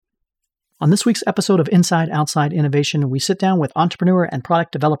On this week's episode of Inside Outside Innovation, we sit down with entrepreneur and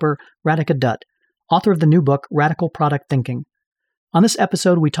product developer Radhika Dutt, author of the new book, Radical Product Thinking. On this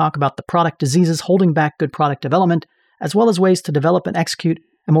episode, we talk about the product diseases holding back good product development, as well as ways to develop and execute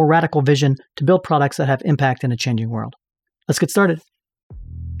a more radical vision to build products that have impact in a changing world. Let's get started.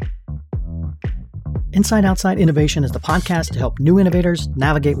 Inside Outside Innovation is the podcast to help new innovators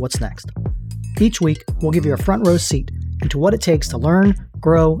navigate what's next. Each week, we'll give you a front row seat into what it takes to learn,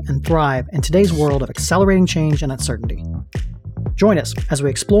 grow, and thrive in today's world of accelerating change and uncertainty. Join us as we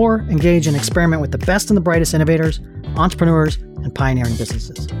explore, engage, and experiment with the best and the brightest innovators, entrepreneurs, and pioneering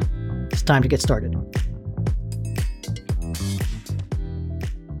businesses. It's time to get started.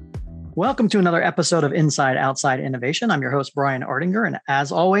 Welcome to another episode of Inside Outside Innovation. I'm your host, Brian Ardinger, and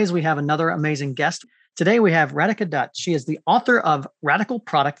as always, we have another amazing guest. Today, we have Radhika Dutt. She is the author of Radical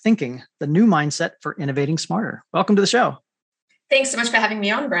Product Thinking, the new mindset for innovating smarter. Welcome to the show. Thanks so much for having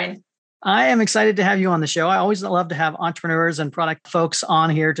me on, Brian. I am excited to have you on the show. I always love to have entrepreneurs and product folks on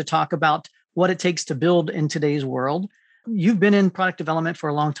here to talk about what it takes to build in today's world. You've been in product development for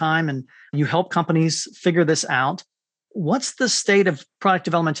a long time, and you help companies figure this out. What's the state of product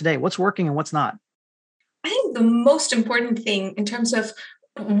development today? What's working and what's not? I think the most important thing in terms of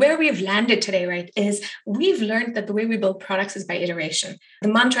where we've landed today, right, is we've learned that the way we build products is by iteration. The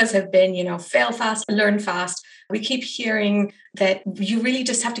mantras have been, fail fast, learn fast. We keep hearing that you really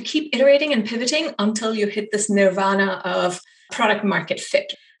just have to keep iterating and pivoting until you hit this nirvana of product market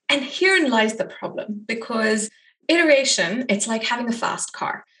fit. And herein lies the problem, because iteration, it's like having a fast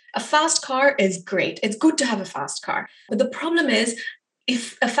car. A fast car is great. It's good to have a fast car. But the problem is,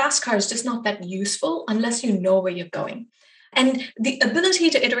 if a fast car is just not that useful unless you know where you're going. And the ability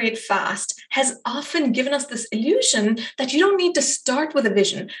to iterate fast has often given us this illusion that you don't need to start with a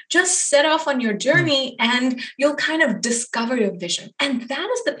vision. Just set off on your journey and you'll kind of discover your vision. And that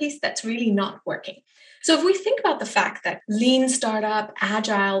is the piece that's really not working. So if we think about the fact that lean startup,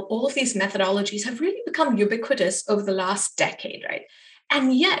 agile, all of these methodologies have really become ubiquitous over the last decade, right?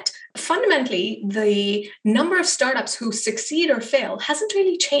 And yet, fundamentally, the number of startups who succeed or fail hasn't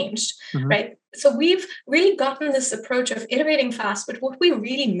really changed, right? So we've really gotten this approach of iterating fast, but what we're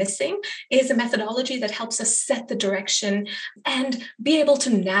really missing is a methodology that helps us set the direction and be able to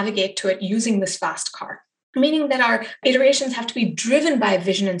navigate to it using this fast car. Meaning that our iterations have to be driven by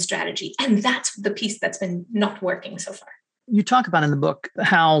vision and strategy. And that's the piece that's been not working so far. You talk about in the book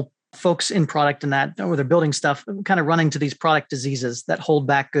how folks in product and that, or they're building stuff, kind of running to these product diseases that hold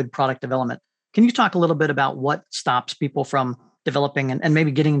back good product development. Can you talk a little bit about what stops people from developing and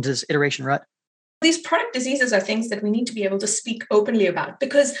maybe getting into this iteration rut? These product diseases are things that we need to be able to speak openly about,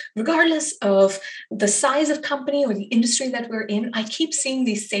 because regardless of the size of company or the industry that we're in, I keep seeing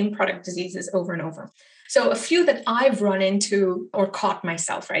these same product diseases over and over. So a few that I've run into or caught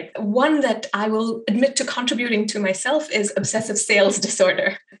myself, right? One that I will admit to contributing to myself is obsessive sales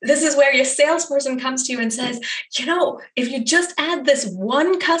disorder. This is where your salesperson comes to you and says, if you just add this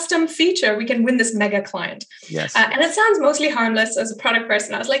one custom feature, we can win this mega client. Yes. And it sounds mostly harmless. As a product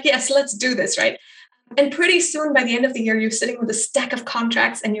person, I was like, yes, let's do this, right? And pretty soon by the end of the year, you're sitting with a stack of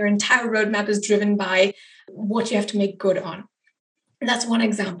contracts and your entire roadmap is driven by what you have to make good on. That's one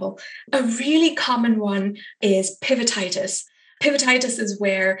example. A really common one is pivotitis. Pivotitis is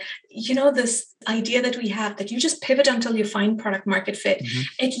where, this idea that we have that you just pivot until you find product market fit.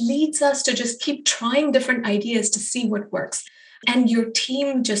 It leads us to just keep trying different ideas to see what works. And your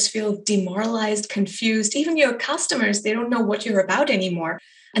team just feels demoralized, confused. Even your customers, they don't know what you're about anymore.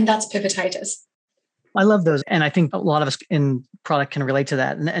 And that's pivotitis. I love those. And I think a lot of us in product can relate to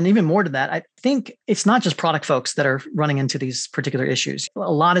that. And even more to that, I think it's not just product folks that are running into these particular issues.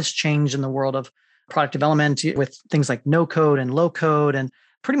 A lot has changed in the world of product development with things like no code and low code. And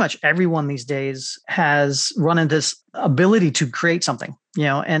pretty much everyone these days has run into this ability to create something,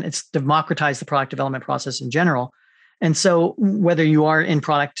 and it's democratized the product development process in general. And so whether you are in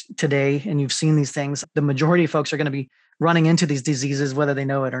product today and you've seen these things, the majority of folks are going to be running into these diseases, whether they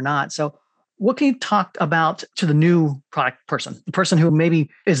know it or not. So what can you talk about to the new product person, the person who maybe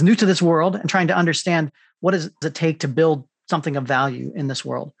is new to this world and trying to understand what does it take to build something of value in this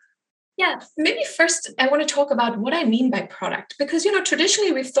world? Yeah, maybe first I want to talk about what I mean by product, because,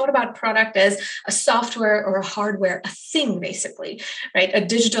 traditionally we've thought about product as a software or a hardware, a thing, basically, right? A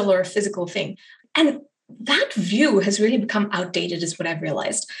digital or a physical thing. And that view has really become outdated is what I've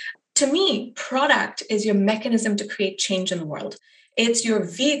realized. To me, product is your mechanism to create change in the world. It's your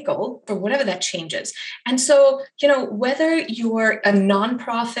vehicle for whatever that change is. And so, whether you're a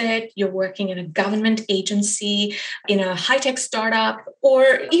nonprofit, you're working in a government agency, in a high-tech startup,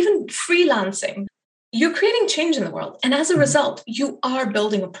 or even freelancing, you're creating change in the world. And as a result, you are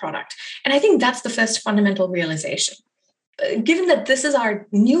building a product. And I think that's the first fundamental realization. Given that this is our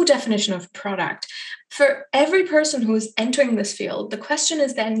new definition of product, for every person who is entering this field, the question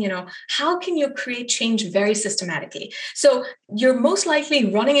is then, how can you create change very systematically? So you're most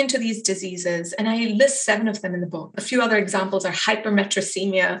likely running into these diseases, and I list 7 of them in the book. A few other examples are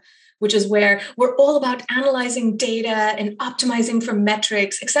hypermetricemia, which is where we're all about analyzing data and optimizing for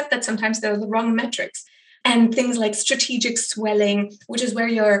metrics, except that sometimes they're the wrong metrics. And things like strategic swelling, which is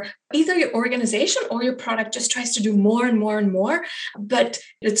where either your organization or your product just tries to do more and more and more, but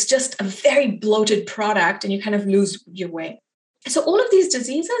it's just a very bloated product and you kind of lose your way. So all of these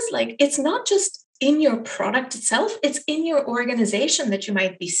diseases, it's not just in your product itself, it's in your organization that you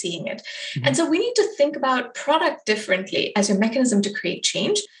might be seeing it. Mm-hmm. And so we need to think about product differently as a mechanism to create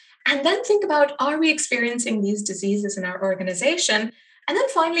change. And then think about, are we experiencing these diseases in our organization? And then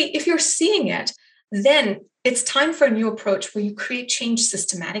finally, if you're seeing it, then it's time for a new approach where you create change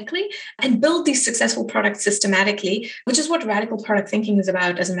systematically and build these successful products systematically, which is what radical product thinking is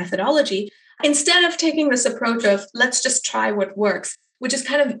about as a methodology, instead of taking this approach of let's just try what works, which has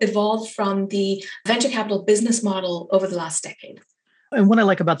kind of evolved from the venture capital business model over the last decade. And what I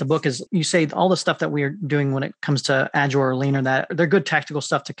like about the book is you say all the stuff that we're doing when it comes to Agile or Lean or that, they're good tactical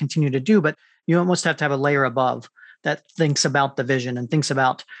stuff to continue to do, but you almost have to have a layer above that thinks about the vision and thinks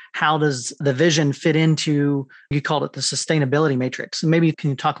about how does the vision fit into, you called it the sustainability matrix. And maybe can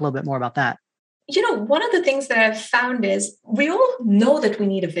you talk a little bit more about that? One of the things that I've found is we all know that we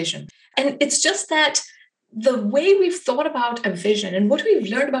need a vision. And it's just that the way we've thought about a vision and what we've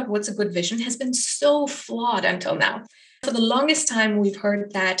learned about what's a good vision has been so flawed until now. For the longest time, we've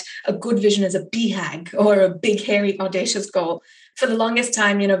heard that a good vision is a BHAG or a big, hairy, audacious goal. For the longest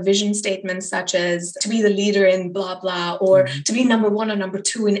time, vision statements such as to be the leader in blah, blah, or to be number 1 or number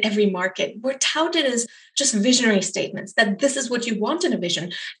 2 in every market were touted as just visionary statements, that this is what you want in a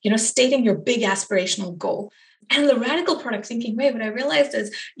vision, stating your big aspirational goal. And the radical product thinking way, what I realized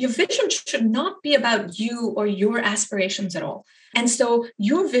is your vision should not be about you or your aspirations at all. And so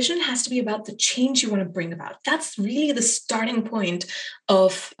your vision has to be about the change you want to bring about. That's really the starting point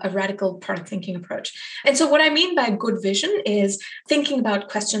of a radical product thinking approach. And so what I mean by good vision is thinking about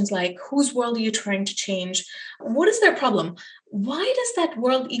questions like, whose world are you trying to change? What is their problem? Why does that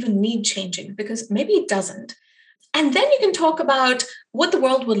world even need changing? Because maybe it doesn't. And then you can talk about what the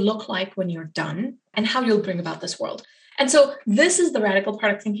world will look like when you're done and how you'll bring about this world. And so this is the radical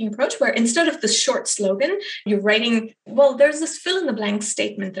product thinking approach where instead of the short slogan, you're writing, there's this fill in the blank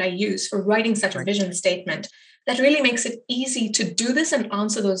statement that I use for writing such a vision statement that really makes it easy to do this and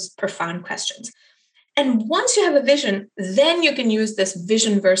answer those profound questions. And once you have a vision, then you can use this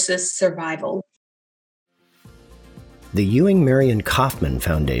vision versus survival. The Ewing Marion Kauffman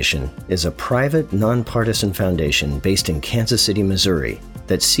Foundation is a private, nonpartisan foundation based in Kansas City, Missouri,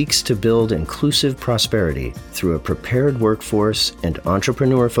 that seeks to build inclusive prosperity through a prepared workforce and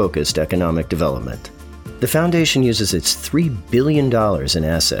entrepreneur-focused economic development. The foundation uses its $3 billion in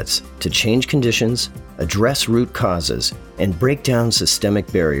assets to change conditions, address root causes, and break down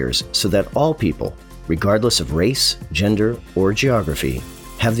systemic barriers so that all people, regardless of race, gender, or geography,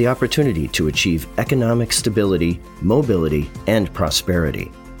 have the opportunity to achieve economic stability, mobility, and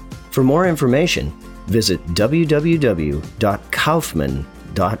prosperity. For more information, visit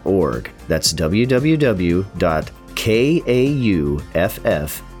www.kauffman.org. That's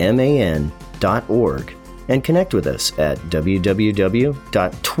www.kauffman.org. And connect with us at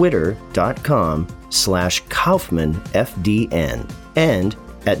www.twitter.com/KauffmanFDN and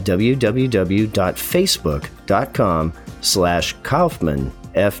at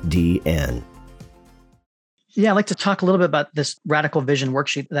www.facebook.com/KauffmanFDN. Yeah, I'd like to talk a little bit about this radical vision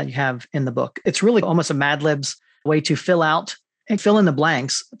worksheet that you have in the book. It's really almost a Mad Libs way to fill in the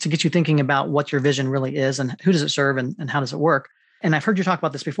blanks to get you thinking about what your vision really is and who does it serve and how does it work. And I've heard you talk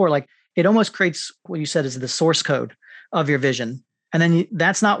about this before, it almost creates what you said is the source code of your vision. And then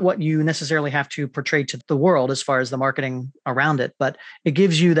that's not what you necessarily have to portray to the world as far as the marketing around it, but it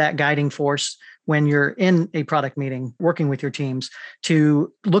gives you that guiding force when you're in a product meeting, working with your teams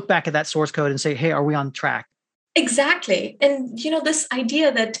to look back at that source code and say, hey, are we on track? Exactly. And, this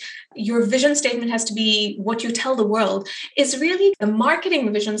idea that your vision statement has to be what you tell the world is really the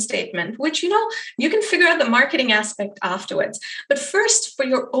marketing vision statement, which, you can figure out the marketing aspect afterwards. But first, for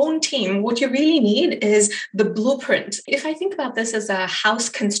your own team, what you really need is the blueprint. If I think about this as a house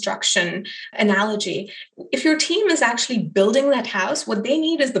construction analogy, if your team is actually building that house, what they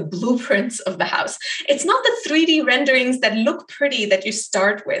need is the blueprints of the house. It's not the 3D renderings that look pretty that you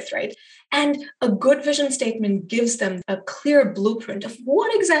start with, right? And a good vision statement gives them a clear blueprint of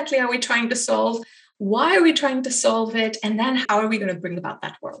what exactly are we trying to solve? why are we trying to solve it, and then how are we going to bring about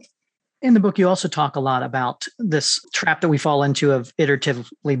that world? In the book, you also talk a lot about this trap that we fall into of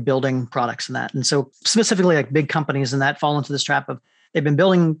iteratively building products and that. And so specifically like big companies and that fall into this trap of they've been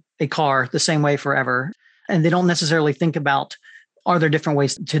building a car the same way forever, and they don't necessarily think about, are there different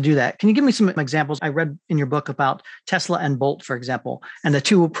ways to do that? Can you give me some examples? I read in your book about Tesla and Bolt, for example, and the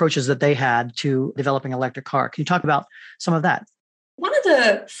two approaches that they had to developing an electric car. Can you talk about some of that? One of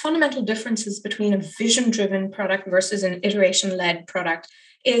the fundamental differences between a vision-driven product versus an iteration-led product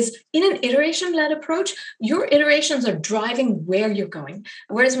is in an iteration-led approach, your iterations are driving where you're going.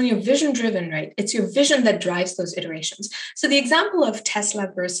 Whereas when you're vision-driven, right, it's your vision that drives those iterations. So the example of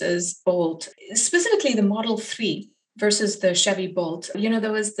Tesla versus Bolt, specifically the Model 3 versus the Chevy Bolt,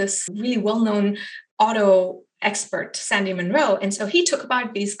 there was this really well-known auto expert, Sandy Munro. And so he took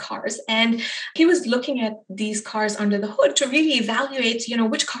about these cars and he was looking at these cars under the hood to really evaluate,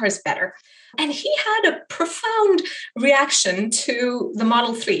 which car is better. And he had a profound reaction to the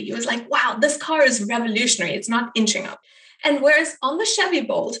Model 3. He was like, wow, this car is revolutionary. It's not inching up. And whereas on the Chevy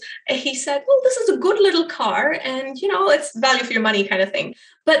Bolt, he said, well, this is a good little car and, it's value for your money kind of thing.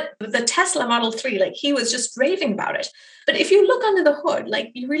 But the Tesla Model 3, he was just raving about it. But if you look under the hood,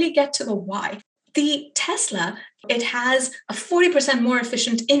 you really get to the why. The Tesla, it has a 40% more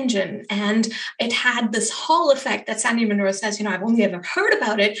efficient engine, and it had this Hall effect that Sandy Munro says, I've only ever heard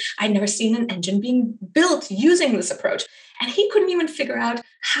about it. I'd never seen an engine being built using this approach. And he couldn't even figure out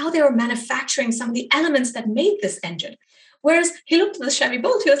how they were manufacturing some of the elements that made this engine. Whereas he looked at the Chevy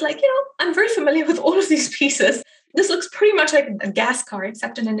Bolt, he was like, I'm very familiar with all of these pieces. This looks pretty much like a gas car,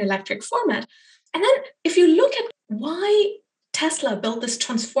 except in an electric format. And then if you look at why Tesla built this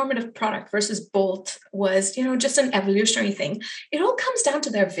transformative product versus Bolt was, just an evolutionary thing. It all comes down to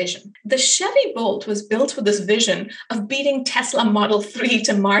their vision. The Chevy Bolt was built with this vision of beating Tesla Model 3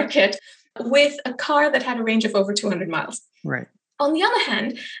 to market with a car that had a range of over 200 miles. Right. On the other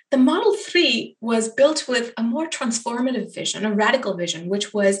hand, the Model 3 was built with a more transformative vision, a radical vision,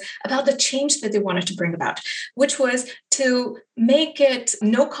 which was about the change that they wanted to bring about, which was to make it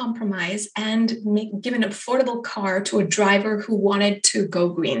no compromise and give an affordable car to a driver who wanted to go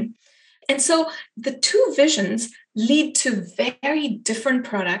green. And so the two visions lead to very different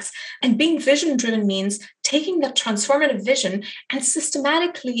products. And being vision-driven means taking that transformative vision and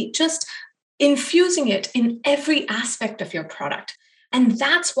systematically just infusing it in every aspect of your product. And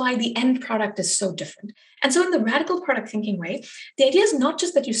that's why the end product is so different. And so in the radical product thinking way, the idea is not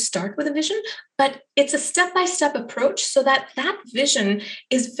just that you start with a vision, but it's a step-by-step approach so that that vision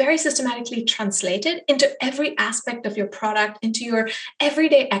is very systematically translated into every aspect of your product, into your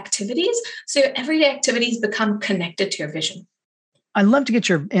everyday activities. So your everyday activities become connected to your vision. I'd love to get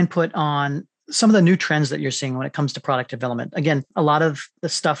your input on some of the new trends that you're seeing when it comes to product development. Again, a lot of the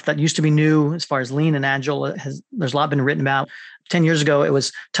stuff that used to be new as far as lean and agile, there's a lot been written about. 10 years ago, it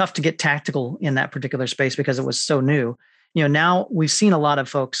was tough to get tactical in that particular space because it was so new. Now we've seen a lot of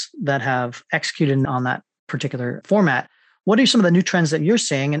folks that have executed on that particular format. What are some of the new trends that you're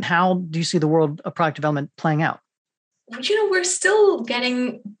seeing, and how do you see the world of product development playing out? We're still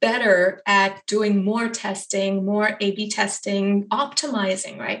getting better at doing more testing, more A/B testing,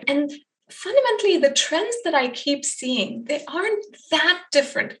 optimizing, right? And fundamentally, the trends that I keep seeing, they aren't that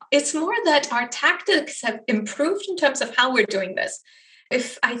different. It's more that our tactics have improved in terms of how we're doing this.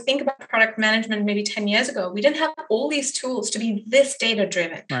 If I think about product management maybe 10 years ago, we didn't have all these tools to be this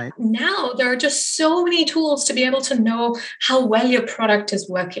data-driven. Right. Now, there are just so many tools to be able to know how well your product is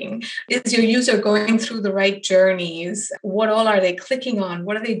working. Is your user going through the right journeys? What all are they clicking on?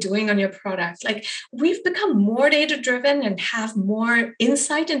 What are they doing on your product? We've become more data-driven and have more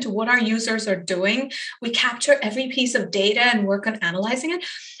insight into what our users are doing. We capture every piece of data and work on analyzing it.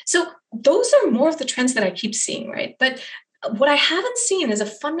 So those are more of the trends that I keep seeing, right? But what I haven't seen is a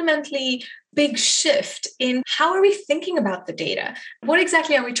fundamentally big shift in how are we thinking about the data? What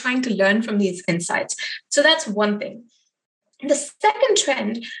exactly are we trying to learn from these insights? So that's one thing. The second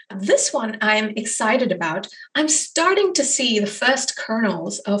trend, this one I'm excited about. I'm starting to see the first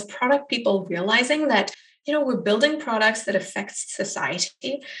kernels of product people realizing that we're building products that affect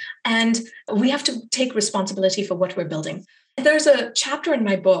society, and we have to take responsibility for what we're building. There's a chapter in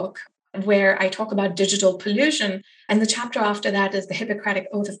my book where I talk about digital pollution, and the chapter after that is the Hippocratic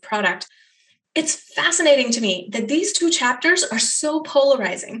Oath of Product. It's fascinating to me that these two chapters are so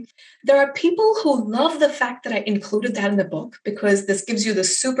polarizing. There are people who love the fact that I included that in the book because this gives you the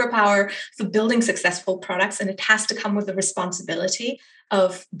superpower for building successful products, and it has to come with the responsibility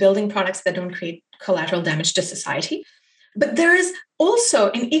of building products that don't create collateral damage to society. But there is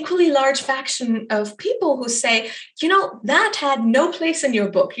also an equally large faction of people who say, that had no place in your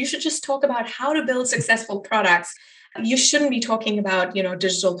book. You should just talk about how to build successful products. You shouldn't be talking about,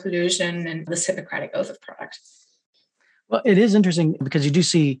 digital pollution and this Hippocratic oath of product. Well, it is interesting because you do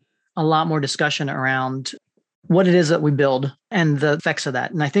see a lot more discussion around what it is that we build and the effects of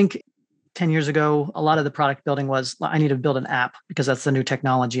that. And I think 10 years ago, a lot of the product building was, I need to build an app because that's the new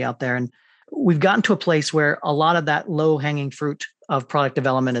technology out there. And we've gotten to a place where a lot of that low-hanging fruit of product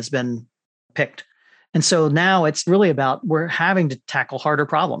development has been picked. And so now it's really about we're having to tackle harder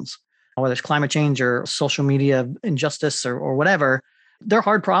problems, whether it's climate change or social media injustice or whatever. There are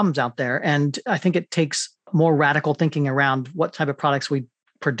hard problems out there. And I think it takes more radical thinking around what type of products we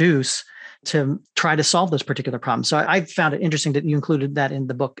produce to try to solve those particular problems. So I found it interesting that you included that in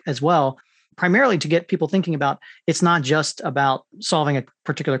the book as well, primarily to get people thinking about it's not just about solving a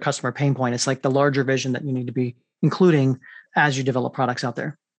particular customer pain point. It's like the larger vision that you need to be including as you develop products out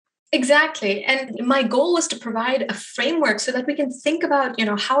there. Exactly. And my goal was to provide a framework so that we can think about,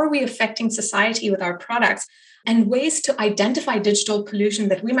 how are we affecting society with our products and ways to identify digital pollution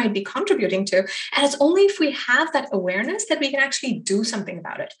that we might be contributing to. And it's only if we have that awareness that we can actually do something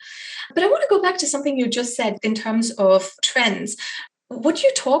about it. But I want to go back to something you just said in terms of trends. What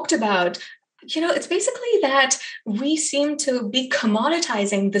you talked about, it's basically that we seem to be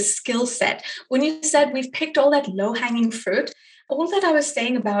commoditizing the skill set. When you said we've picked all that low-hanging fruit, all that I was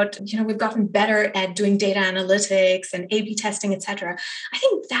saying about, we've gotten better at doing data analytics and A/B testing, et cetera. I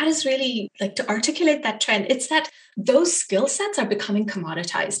think that is really to articulate that trend. It's that those skill sets are becoming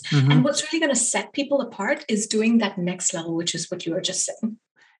commoditized. Mm-hmm. And what's really going to set people apart is doing that next level, which is what you were just saying.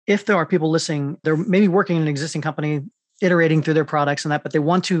 If there are people listening, they're maybe working in an existing company, iterating through their products and that, but they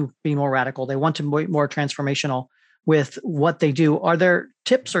want to be more radical. They want to be more transformational with what they do. Are there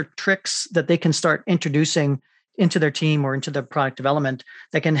tips or tricks that they can start introducing into their team or into their product development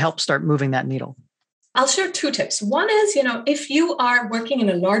that can help start moving that needle? I'll share two tips. One is, if you are working in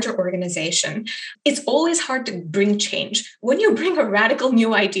a larger organization, it's always hard to bring change. When you bring a radical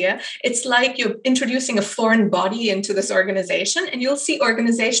new idea, it's like you're introducing a foreign body into this organization, and you'll see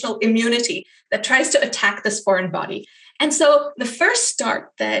organizational immunity that tries to attack this foreign body. And so the first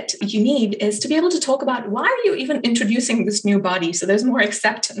start that you need is to be able to talk about why are you even introducing this new body so there's more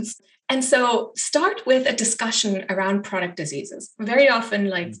acceptance. And so start with a discussion around product diseases. Very often,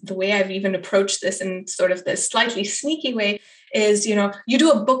 the way I've even approached this in sort of this slightly sneaky way is, you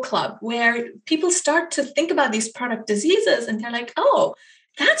do a book club where people start to think about these product diseases and they're like, oh,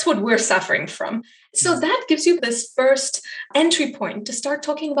 that's what we're suffering from. So that gives you this first entry point to start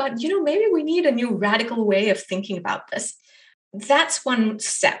talking about, maybe we need a new radical way of thinking about this. That's one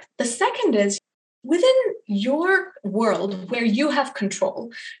step. The second is within your world where you have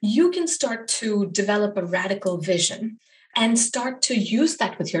control, you can start to develop a radical vision and start to use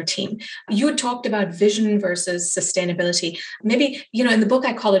that with your team. You talked about vision versus sustainability. Maybe, in the book,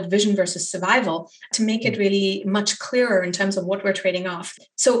 I call it vision versus survival to make it really much clearer in terms of what we're trading off.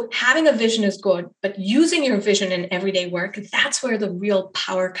 So having a vision is good, but using your vision in everyday work, that's where the real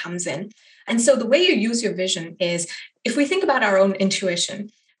power comes in. And so the way you use your vision is, if we think about our own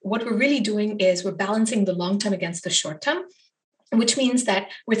intuition, what we're really doing is we're balancing the long term against the short term, which means that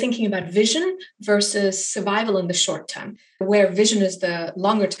we're thinking about vision versus survival in the short term, where vision is the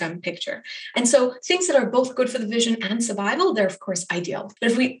longer term picture. And so things that are both good for the vision and survival, they're of course ideal.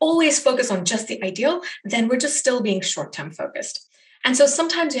 But if we always focus on just the ideal, then we're just still being short term focused. And so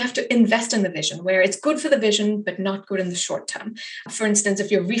sometimes you have to invest in the vision where it's good for the vision, but not good in the short term. For instance,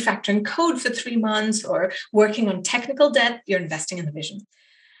 if you're refactoring code for 3 months or working on technical debt, you're investing in the vision.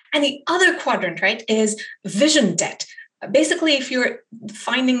 And the other quadrant, right, is vision debt. Basically, if you're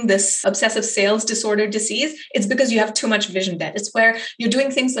finding this obsessive sales disorder disease, it's because you have too much vision debt. It's where you're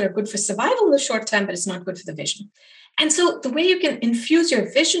doing things that are good for survival in the short term, but it's not good for the vision. And so the way you can infuse your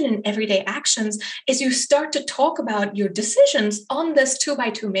vision in everyday actions is you start to talk about your decisions on this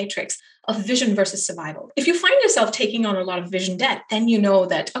 2x2 matrix of vision versus survival. If you find yourself taking on a lot of vision debt, then you know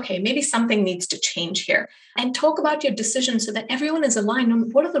that, okay, maybe something needs to change here. And talk about your decisions so that everyone is aligned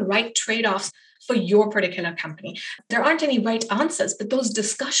on what are the right trade-offs for your particular company. There aren't any right answers, but those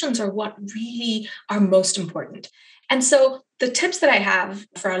discussions are what really are most important. And so the tips that I have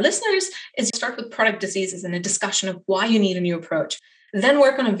for our listeners is start with product diseases and a discussion of why you need a new approach, then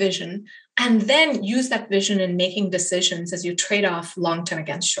work on a vision, and then use that vision in making decisions as you trade off long-term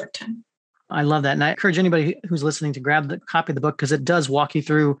against short-term. I love that. And I encourage anybody who's listening to grab the copy of the book because it does walk you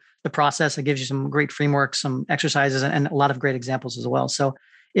through the process. It gives you some great frameworks, some exercises, and a lot of great examples as well. So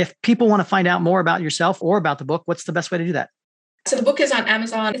if people want to find out more about yourself or about the book, what's the best way to do that? So the book is on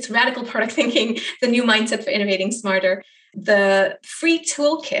Amazon. It's Radical Product Thinking, the New Mindset for Innovating Smarter. The free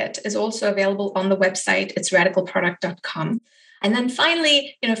toolkit is also available on the website. It's radicalproduct.com. And then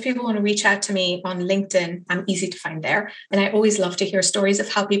finally, if people want to reach out to me on LinkedIn, I'm easy to find there. And I always love to hear stories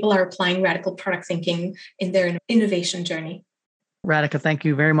of how people are applying radical product thinking in their innovation journey. Radhika, thank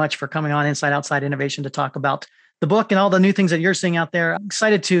you very much for coming on Inside Outside Innovation to talk about the book and all the new things that you're seeing out there. I'm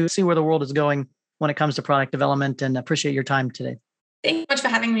excited to see where the world is going when it comes to product development, and appreciate your time today. Thank you so much for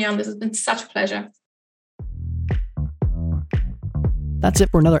having me on. This has been such a pleasure. That's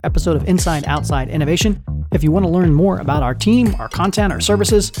it for another episode of Inside Outside Innovation. If you want to learn more about our team, our content, our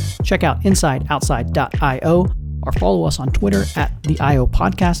services, check out insideoutside.io or follow us on Twitter @the IO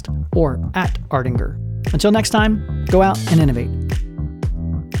Podcast or @Ardinger. Until next time, go out and innovate.